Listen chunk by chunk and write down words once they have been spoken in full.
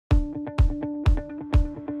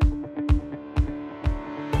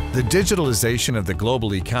The digitalization of the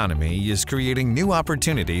global economy is creating new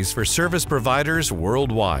opportunities for service providers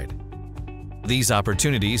worldwide. These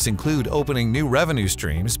opportunities include opening new revenue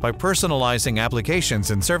streams by personalizing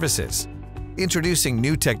applications and services, introducing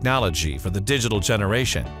new technology for the digital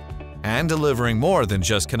generation, and delivering more than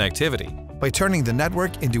just connectivity by turning the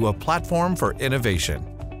network into a platform for innovation.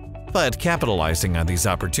 But capitalizing on these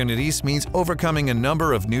opportunities means overcoming a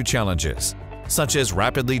number of new challenges, such as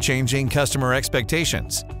rapidly changing customer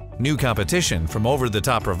expectations, new competition from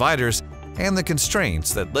over-the-top providers, and the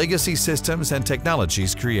constraints that legacy systems and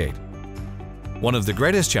technologies create. One of the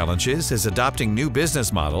greatest challenges is adopting new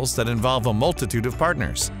business models that involve a multitude of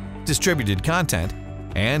partners, distributed content,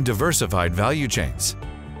 and diversified value chains.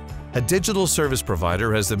 A digital service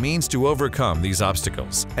provider has the means to overcome these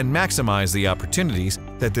obstacles and maximize the opportunities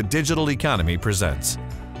that the digital economy presents.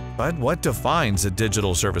 But what defines a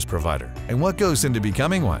digital service provider, and what goes into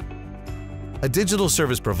becoming one? A digital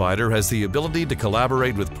service provider has the ability to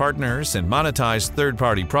collaborate with partners and monetize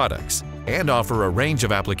third-party products, and offer a range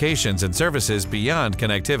of applications and services beyond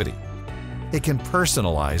connectivity. It can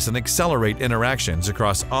personalize and accelerate interactions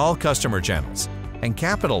across all customer channels and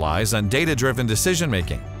capitalize on data-driven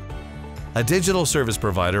decision-making. A digital service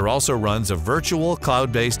provider also runs a virtual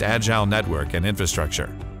cloud-based agile network and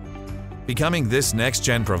infrastructure. Becoming this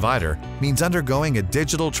next-gen provider means undergoing a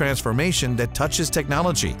digital transformation that touches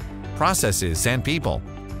technology, processes, and people.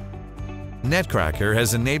 Netcracker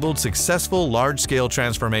has enabled successful large-scale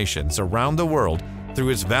transformations around the world through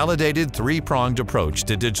its validated three-pronged approach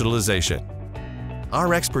to digitalization.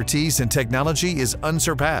 Our expertise in technology is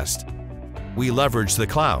unsurpassed. We leverage the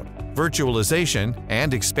cloud, virtualization,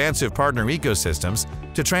 and expansive partner ecosystems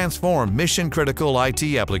to transform mission-critical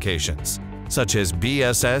IT applications, such as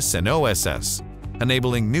BSS and OSS,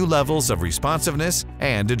 enabling new levels of responsiveness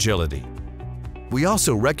and agility. We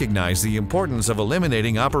also recognize the importance of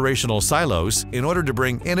eliminating operational silos in order to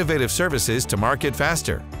bring innovative services to market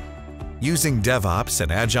faster. Using DevOps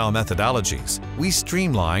and Agile methodologies, we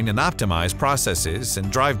streamline and optimize processes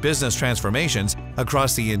and drive business transformations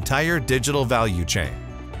across the entire digital value chain.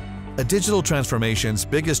 A digital transformation's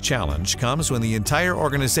biggest challenge comes when the entire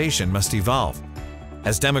organization must evolve.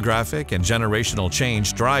 As demographic and generational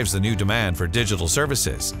change drives the new demand for digital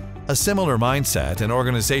services, a similar mindset and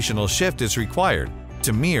organizational shift is required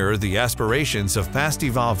to mirror the aspirations of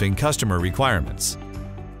fast-evolving customer requirements.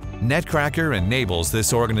 Netcracker enables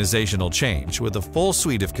this organizational change with a full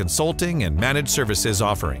suite of consulting and managed services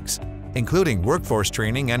offerings, including workforce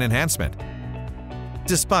training and enhancement.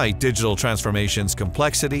 Despite digital transformation's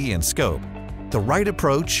complexity and scope, the right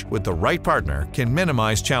approach with the right partner can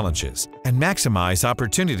minimize challenges and maximize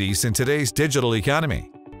opportunities in today's digital economy.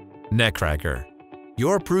 Netcracker,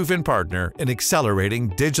 your proven partner in accelerating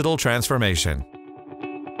digital transformation.